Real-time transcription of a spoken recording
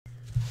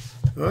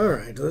All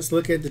right, let's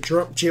look at the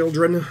Trump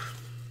children.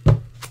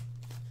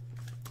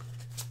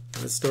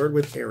 Let's start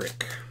with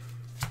Eric.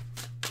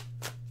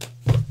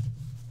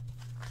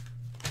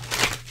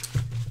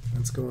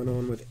 What's going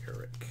on with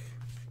Eric?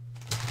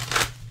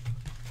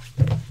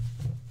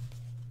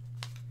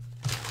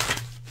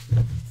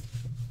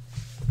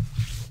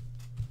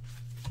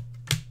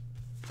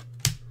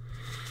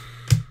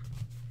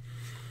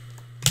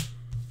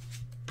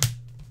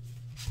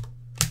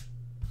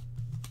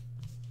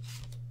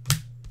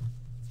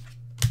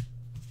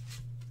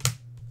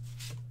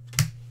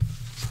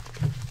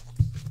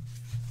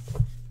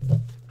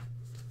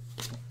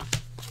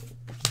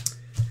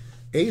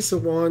 Ace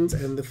of Wands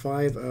and the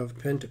Five of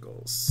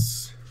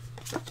Pentacles.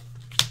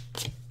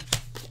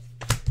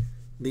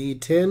 The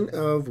Ten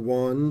of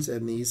Wands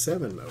and the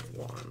Seven of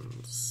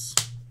Wands.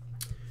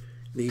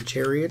 The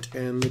Chariot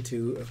and the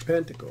Two of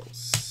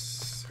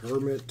Pentacles.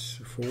 Hermit,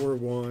 Four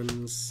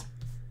Wands,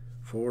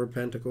 Four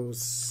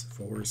Pentacles,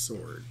 Four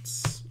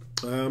Swords.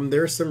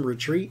 There's some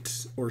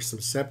retreat or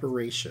some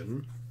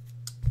separation.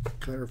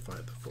 Clarify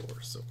the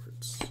Four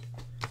Swords.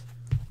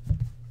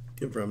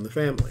 From the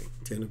family,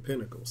 Ten of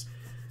Pentacles.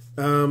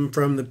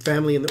 From the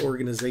family and the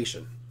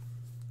organization.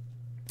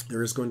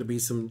 There is going to be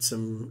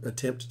some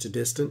attempt to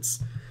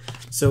distance.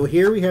 So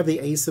here we have the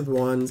Ace of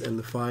Wands and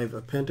the Five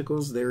of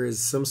Pentacles. There is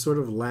some sort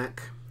of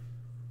lack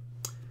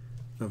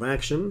of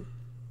action,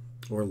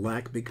 or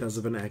lack because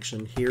of an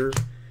action here.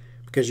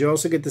 Because you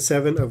also get the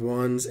Seven of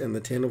Wands and the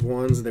Ten of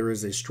Wands. There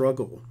is a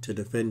struggle to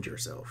defend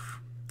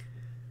yourself.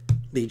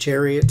 The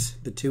Chariot,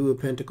 the Two of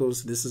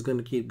Pentacles, this is going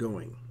to keep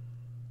going.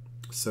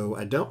 So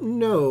I don't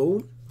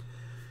know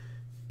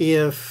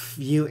if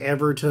you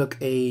ever took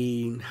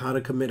a How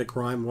to Commit a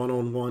Crime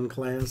one-on-one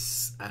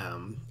class.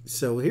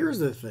 So here's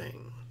the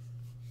thing.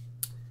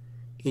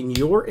 In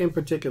your in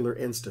particular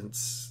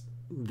instance,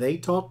 they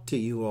talked to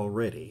you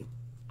already.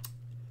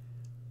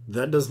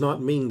 That does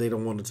not mean they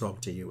don't want to talk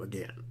to you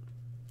again.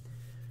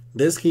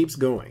 This keeps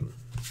going.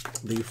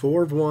 The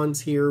Four of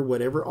Wands here,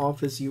 whatever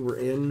office you were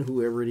in,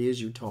 whoever it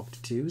is you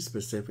talked to,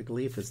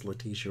 specifically if it's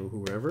Letitia or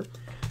whoever,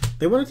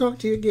 they want to talk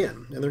to you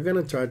again, and they're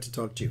going to try to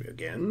talk to you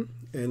again.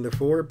 And the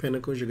Four of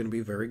Pentacles, you're going to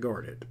be very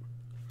guarded.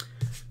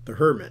 The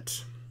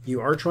Hermit,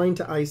 you are trying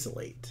to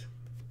isolate.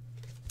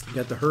 You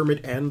got the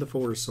Hermit and the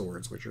Four of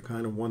Swords, which are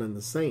kind of one and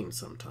the same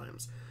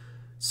sometimes.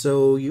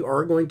 So you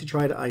are going to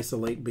try to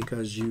isolate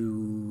because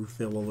you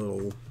feel a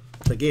little,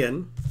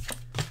 again,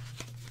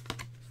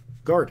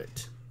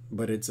 guarded.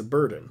 But it's a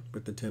burden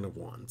with the Ten of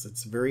Wands.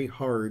 It's very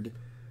hard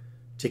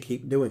to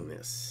keep doing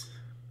this.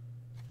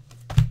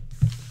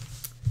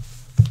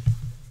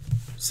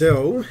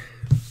 So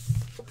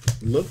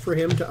look for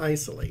him to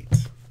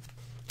isolate,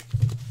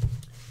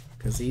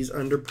 because he's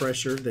under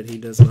pressure that he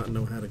does not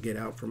know how to get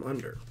out from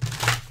under.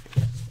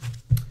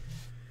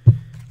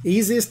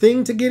 Easiest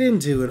thing to get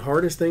into and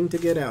hardest thing to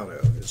get out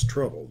of is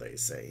trouble, they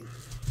say.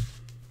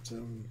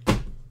 So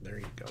there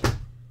you go.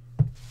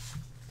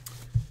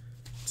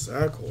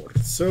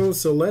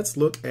 So let's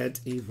look at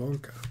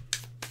Ivanka.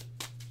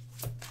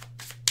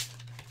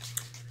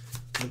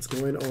 What's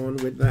going on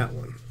with that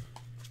one?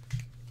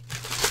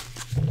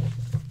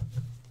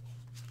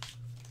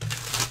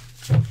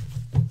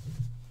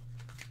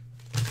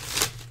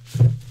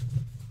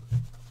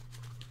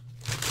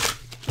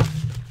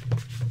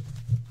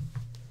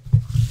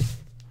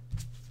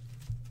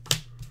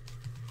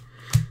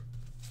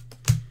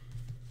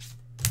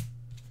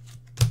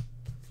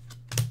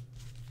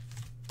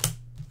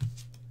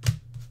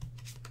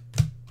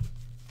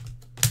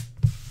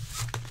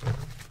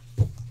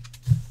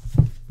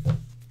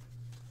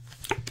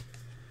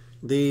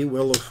 The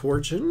Wheel of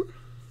Fortune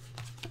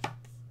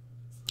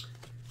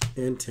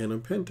and Ten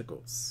of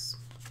Pentacles.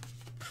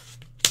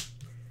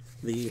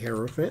 The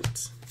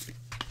Hierophant,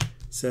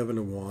 Seven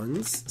of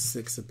Wands,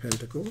 Six of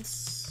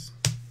Pentacles.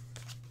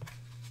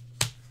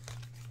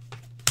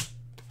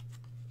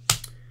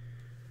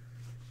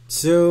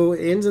 So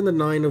it ends in the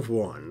Nine of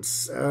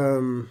Wands.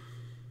 The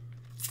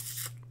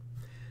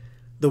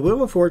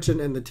Wheel of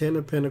Fortune and the Ten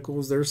of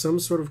Pentacles, there's some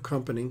sort of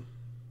company.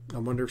 I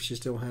wonder if she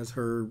still has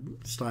her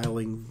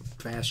styling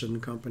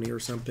fashion company or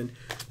something.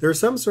 There's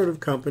some sort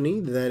of company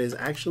that is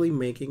actually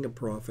making a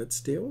profit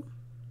still,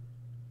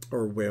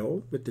 or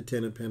will, with the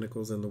Ten of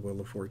Pentacles and the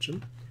Wheel of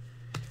Fortune.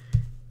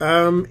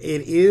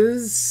 It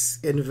is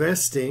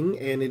investing,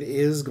 and it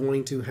is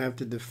going to have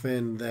to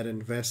defend that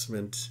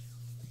investment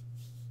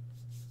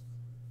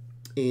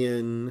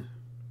in...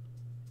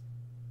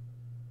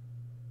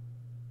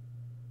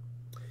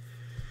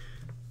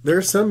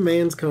 There's some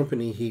man's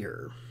company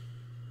here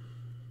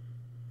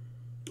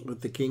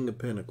with the King of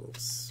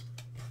Pentacles.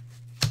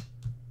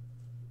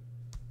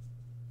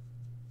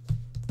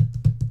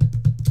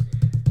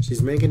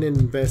 She's making an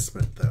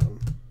investment, though.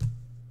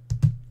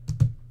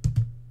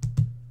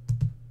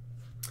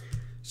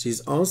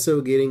 She's also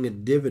getting a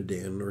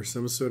dividend or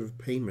some sort of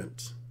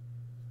payment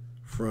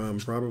from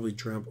probably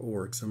Trump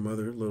or some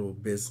other little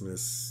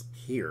business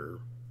here.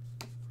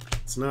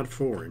 It's not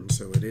foreign,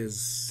 so it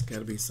is got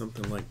to be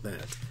something like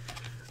that.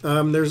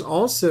 There's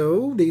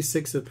also the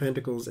Six of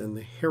Pentacles and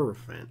the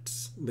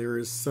Hierophant. There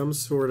is some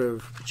sort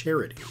of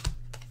charity.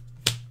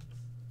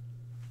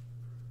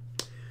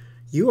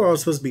 You are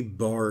supposed to be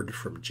barred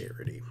from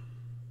charity.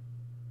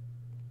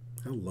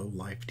 How low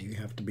life do you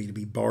have to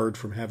be barred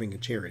from having a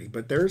charity?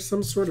 But there's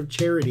some sort of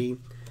charity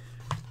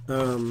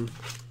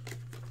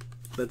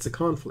that's a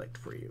conflict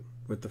for you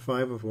with the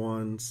Five of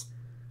Wands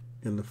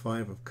and the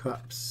Five of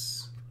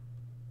Cups.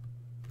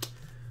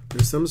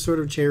 There's some sort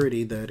of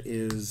charity that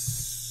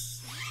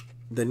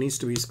needs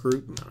to be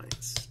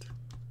scrutinized.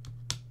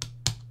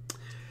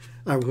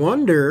 I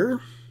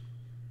wonder,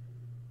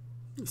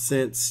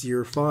 since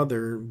your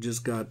father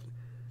just got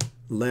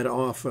let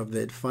off of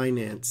that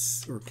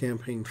finance or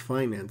campaign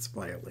finance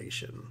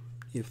violation,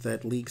 if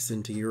that leaks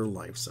into your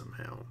life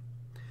somehow,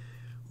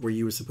 where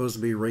you were supposed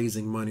to be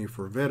raising money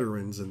for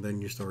veterans and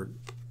then you start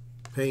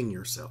paying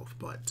yourself.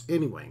 But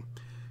anyway,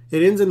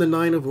 it ends in the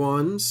Nine of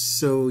Wands,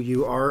 so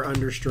you are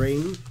under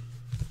strain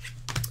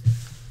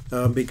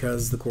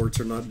because the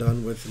courts are not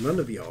done with none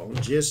of y'all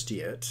just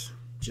yet.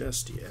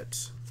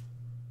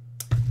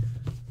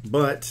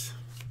 But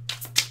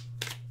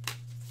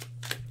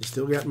you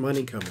still got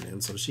money coming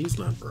in, so she's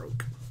not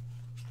broke.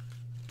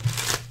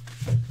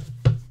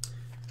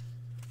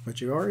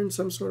 But you are in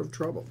some sort of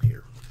trouble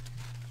here.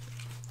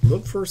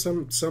 Look for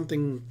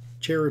something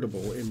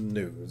charitable in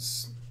the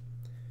news.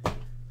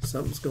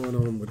 Something's going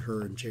on with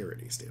her and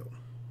charity still.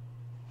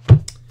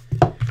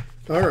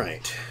 All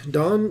right,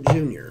 Don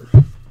Jr.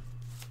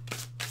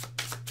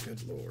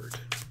 Good Lord.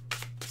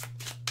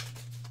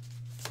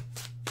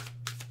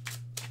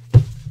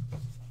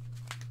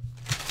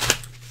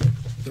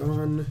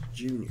 Don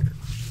Jr.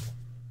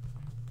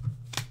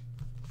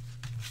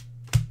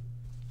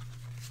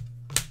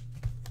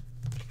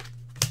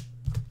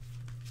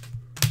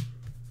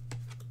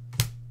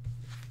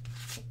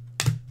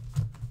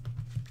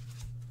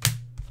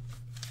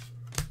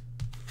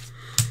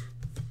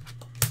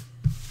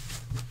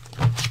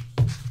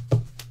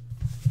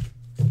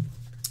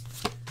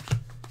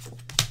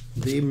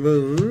 The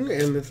Moon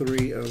and the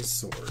Three of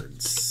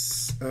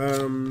Swords.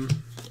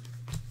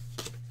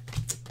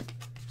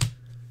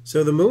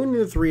 So the Moon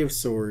and the Three of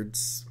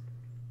Swords,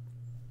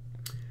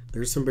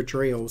 there's some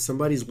betrayal.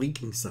 Somebody's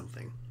leaking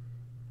something.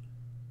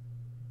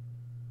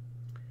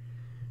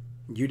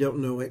 You don't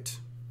know it.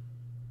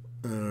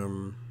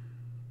 You're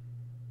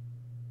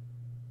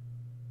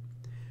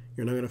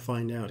not going to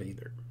find out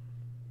either.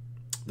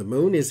 The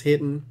Moon is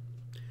hidden.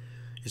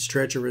 It's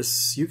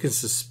treacherous. You can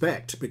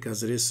suspect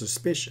because it is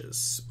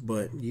suspicious,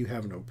 but you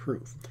have no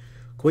proof.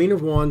 Queen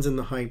of Wands and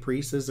the High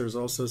Priestess. There's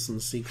also some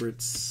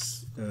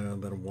secrets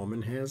that a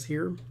woman has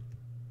here.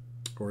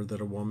 Or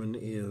that a woman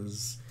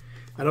is...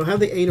 I don't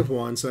have the Eight of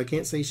Wands, so I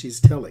can't say she's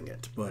telling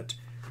it, but...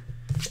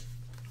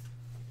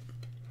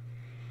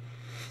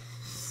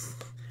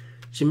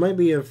 she might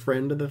be a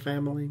friend of the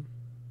family.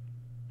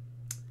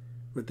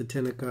 With the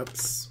Ten of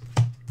Cups.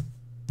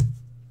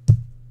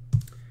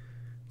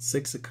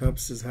 Six of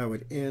Cups is how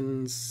it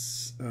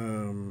ends. I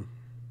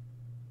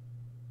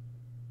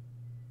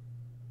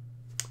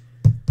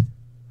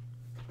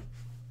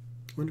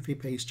wonder if he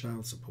pays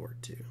child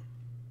support too.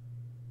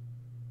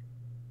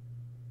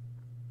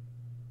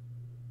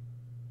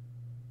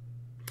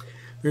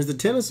 There's the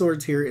Ten of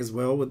Swords here as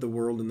well with the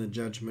World and the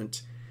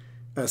Judgment.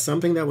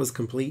 Something that was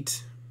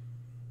complete,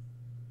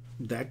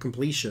 that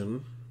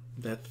completion,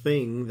 that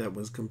thing that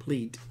was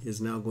complete is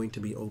now going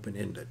to be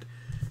open-ended.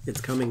 It's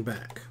coming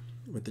back.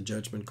 With the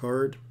Judgment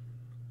card,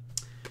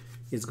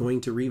 it's going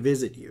to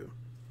revisit you.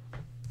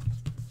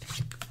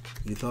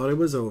 You thought it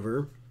was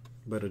over,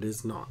 but it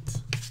is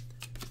not.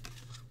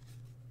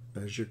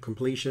 There's your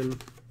completion,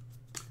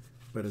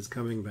 but it's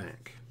coming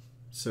back.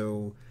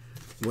 So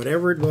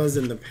whatever it was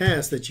in the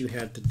past that you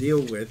had to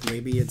deal with,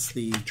 maybe it's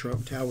the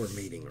Trump Tower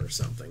meeting or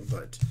something,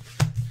 but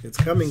it's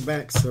coming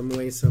back some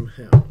way,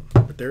 somehow.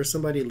 But there's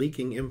somebody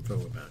leaking info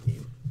about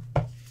you.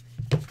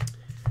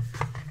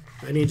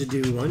 I need to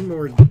do one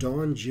more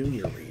Don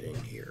Jr.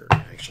 reading here,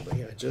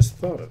 actually. I just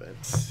thought of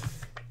it.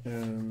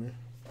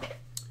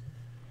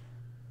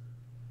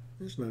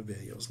 There's no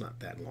video. It's not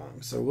that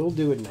long. So we'll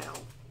do it now.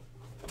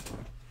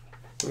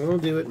 We'll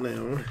do it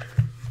now.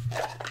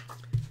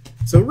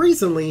 So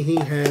recently he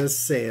has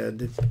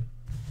said,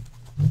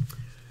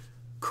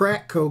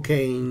 crack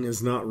cocaine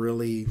is not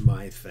really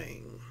my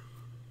thing.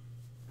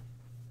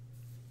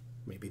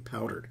 Maybe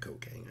powdered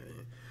cocaine.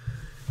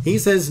 He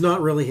says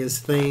not really his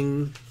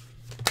thing.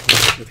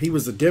 If he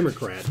was a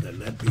Democrat, then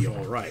that'd be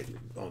all right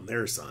on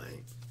their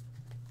side.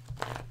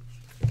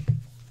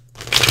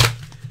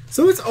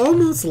 So it's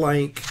almost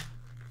like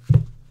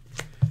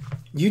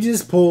you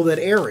just pull that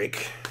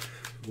Eric.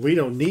 We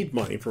don't need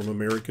money from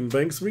American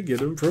banks. We get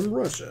them from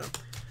Russia.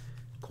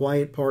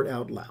 Quiet part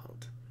out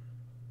loud.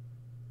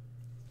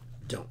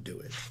 Don't do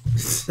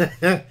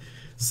it.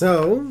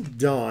 So,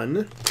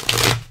 Don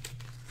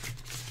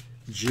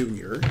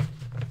Jr.,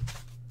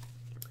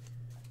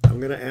 I'm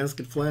going to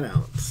ask it flat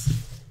out.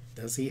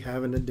 Does he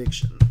have an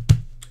addiction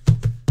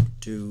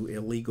to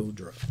illegal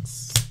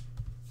drugs?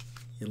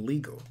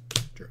 Illegal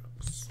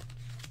drugs.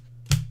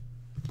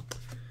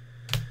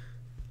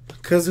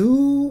 Because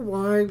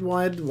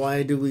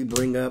why do we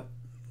bring up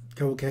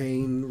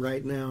cocaine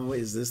right now?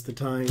 Is this the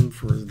time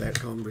for that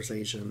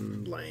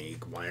conversation?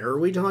 Like, why are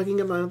we talking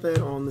about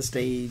that on the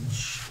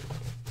stage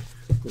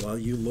while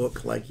you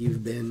look like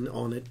you've been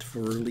on it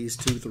for at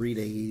least 2-3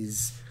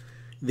 days?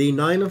 The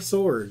Nine of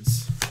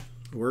Swords,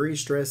 worry,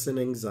 stress, and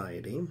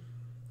anxiety.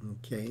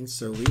 Okay,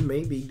 so we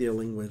may be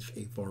dealing with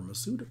a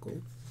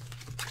pharmaceutical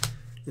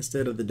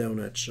instead of the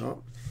donut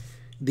shop.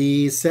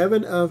 The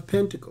Seven of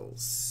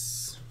Pentacles,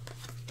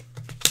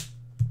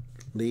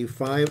 the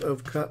Five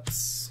of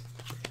Cups,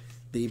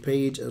 the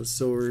Page of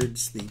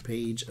Swords, the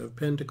Page of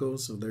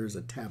Pentacles, so there's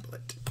a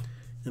tablet,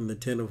 and the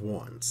Ten of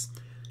Wands.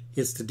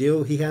 It's to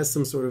deal, he has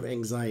some sort of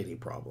anxiety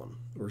problem,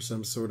 or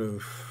some sort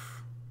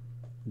of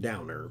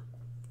downer,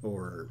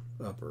 or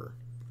upper.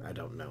 I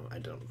don't know.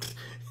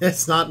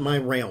 That's not my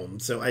realm,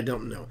 so I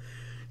don't know.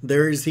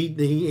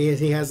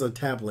 He has a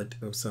tablet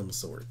of some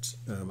sort.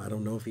 I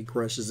don't know if he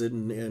crushes it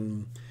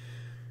and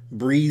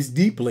breathes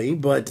deeply,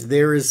 but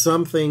there is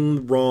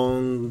something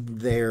wrong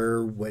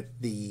there with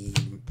the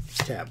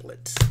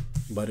tablet.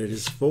 But it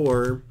is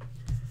for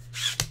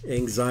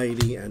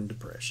anxiety and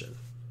depression.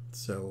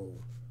 So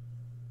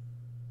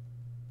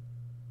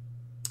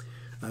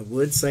I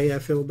would say I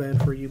feel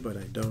bad for you, but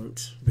I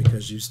don't,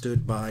 because you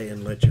stood by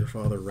and let your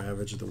father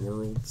ravage the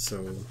world.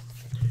 So,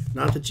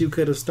 not that you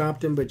could have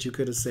stopped him, but you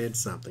could have said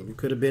something. You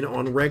could have been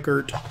on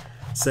record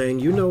saying,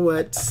 you know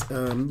what,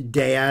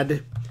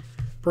 Dad,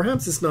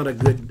 perhaps it's not a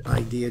good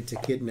idea to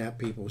kidnap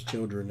people's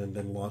children and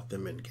then lock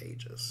them in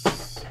cages.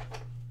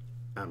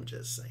 I'm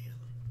just saying.